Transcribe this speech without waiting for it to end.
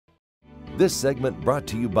This segment brought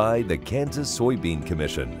to you by the Kansas Soybean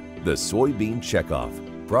Commission, the Soybean Checkoff,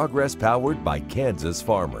 progress powered by Kansas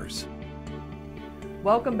farmers.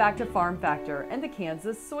 Welcome back to Farm Factor and the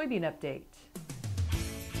Kansas Soybean Update.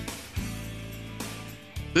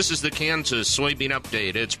 This is the Kansas Soybean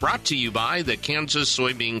Update. It's brought to you by the Kansas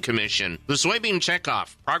Soybean Commission. The Soybean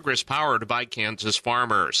Checkoff, progress powered by Kansas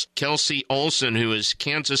farmers. Kelsey Olson, who is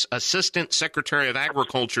Kansas Assistant Secretary of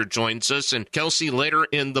Agriculture, joins us. And Kelsey, later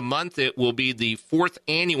in the month, it will be the 4th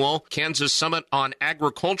annual Kansas Summit on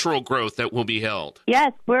Agricultural Growth that will be held.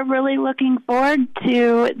 Yes, we're really looking forward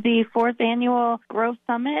to the 4th annual Growth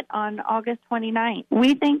Summit on August 29th.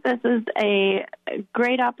 We think this is a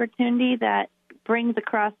great opportunity that brings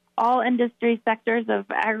across all industry sectors of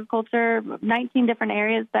agriculture, 19 different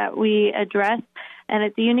areas that we address, and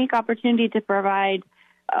it's a unique opportunity to provide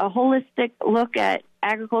a holistic look at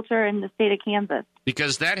agriculture in the state of Kansas.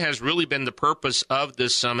 Because that has really been the purpose of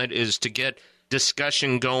this summit, is to get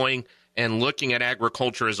discussion going and looking at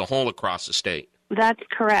agriculture as a whole across the state. That's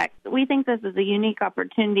correct. We think this is a unique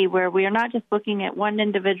opportunity where we are not just looking at one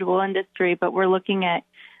individual industry, but we're looking at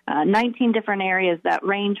 19 different areas that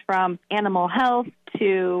range from animal health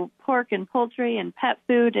to pork and poultry and pet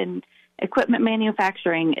food and equipment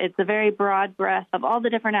manufacturing. It's a very broad breadth of all the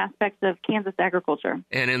different aspects of Kansas agriculture.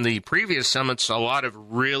 And in the previous summits, a lot of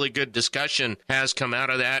really good discussion has come out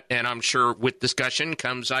of that, and I'm sure with discussion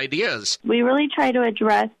comes ideas. We really try to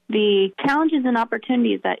address the challenges and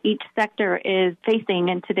opportunities that each sector is facing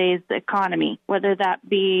in today's economy, whether that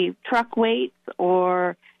be truck weights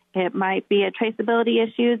or it might be a traceability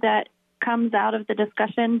issue that comes out of the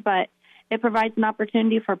discussion, but it provides an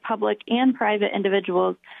opportunity for public and private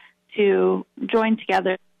individuals to join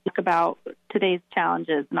together to talk about today's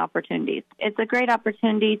challenges and opportunities. It's a great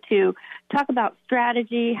opportunity to talk about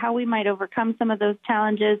strategy, how we might overcome some of those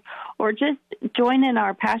challenges, or just join in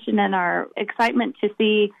our passion and our excitement to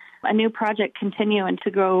see a new project continue and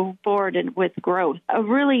to go forward and with growth. A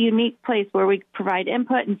really unique place where we provide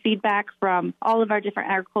input and feedback from all of our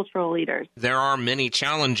different agricultural leaders. There are many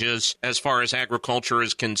challenges as far as agriculture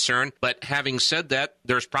is concerned, but having said that,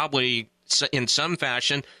 there's probably in some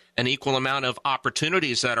fashion an equal amount of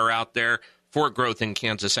opportunities that are out there for growth in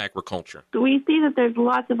Kansas agriculture. We see that there's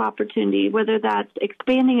lots of opportunity, whether that's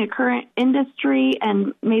expanding a current industry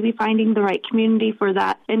and maybe finding the right community for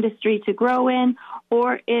that industry to grow in,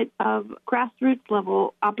 or it's a grassroots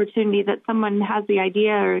level opportunity that someone has the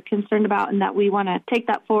idea or concerned about and that we want to take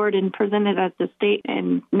that forward and present it at the state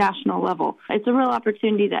and national level. It's a real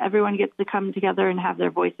opportunity that everyone gets to come together and have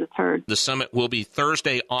their voices heard. The summit will be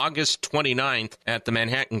Thursday, August 29th at the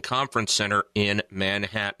Manhattan Conference Center in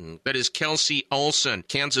Manhattan. That is Kelsey Olson,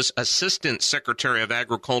 Kansas Assistant Secretary of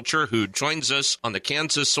Agriculture, who joins us on the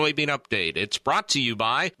Kansas Soybean Update. It's brought to you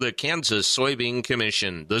by the Kansas Soybean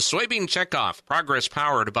Commission. The Soybean Checkoff, progress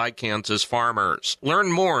powered by Kansas farmers.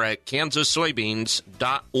 Learn more at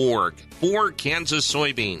kansassoybeans.org. For Kansas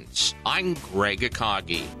Soybeans, I'm Greg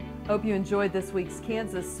Akagi. Hope you enjoyed this week's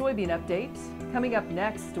Kansas Soybean Update. Coming up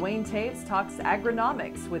next, Dwayne Taves talks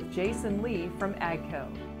agronomics with Jason Lee from AGCO.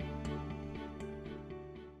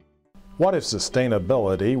 What if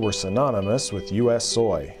sustainability were synonymous with U.S.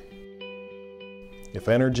 soy? If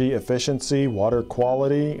energy efficiency, water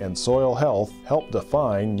quality, and soil health help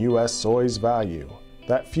define U.S. soy's value,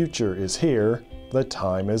 that future is here, the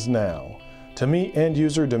time is now. To meet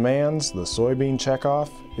end-user demands, the Soybean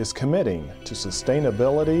Checkoff is committing to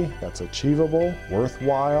sustainability that's achievable,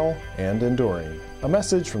 worthwhile, and enduring. A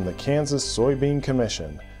message from the Kansas Soybean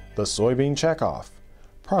Commission, the Soybean Checkoff,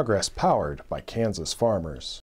 progress powered by Kansas farmers.